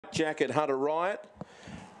white jacket, Hunter Riot.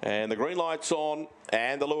 And the green light's on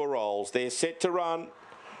and the lure rolls. They're set to run.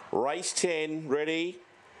 Race 10, ready.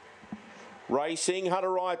 Racing,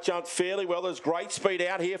 Hunter Riot jumped fairly well. There's great speed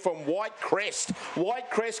out here from White Crest.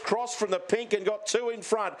 White Crest crossed from the pink and got two in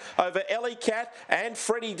front over Ellie Cat and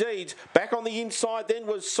Freddie Deeds. Back on the inside then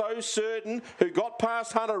was So Certain, who got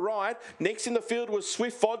past Hunter Riot. Next in the field was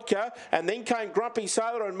Swift Vodka, and then came Grumpy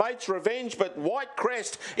Sailor and Mate's Revenge. But White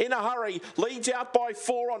Crest, in a hurry, leads out by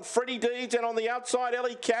 4 on Freddie Deeds, and on the outside,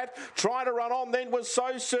 Ellie Cat trying to run on. Then was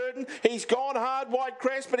So Certain. He's gone hard, White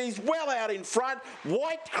Crest, but he's well out in front.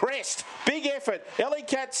 White Crest, big effort. Ellie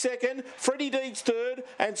Cat second, Freddie Deeds third,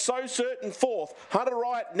 and So Certain fourth. Hunter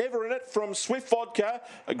Riot never in it from Swift Vodka,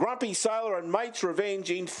 a Grumpy Sailor and Mate's Revenge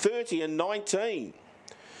in 30 and 19.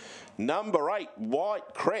 Number 8,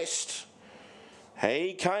 White Crest.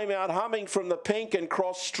 He came out humming from the pink and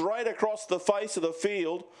crossed straight across the face of the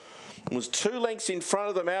field. Was 2 lengths in front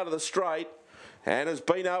of them out of the straight, and has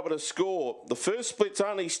been able to score. The first split's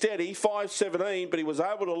only steady, 5.17, but he was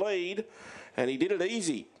able to lead, and he did it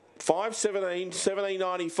easy. 5.17,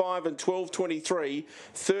 17.95 and 12.23,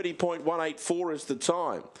 30.184 is the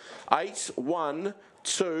time. 8, 1,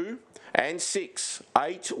 2 and 6.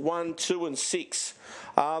 8, 1, 2 and 6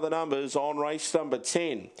 are the numbers on race number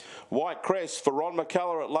 10. White Crest for Ron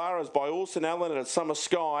McCullough at Lara's by Orson Allen at Summer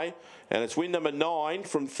Sky, and it's win number 9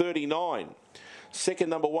 from 39. Second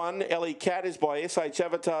number 1, Ellie Cat, is by SH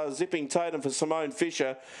Avatar Zipping Tatum for Simone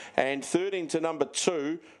Fisher, and third into number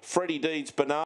 2, Freddie Deeds Banana.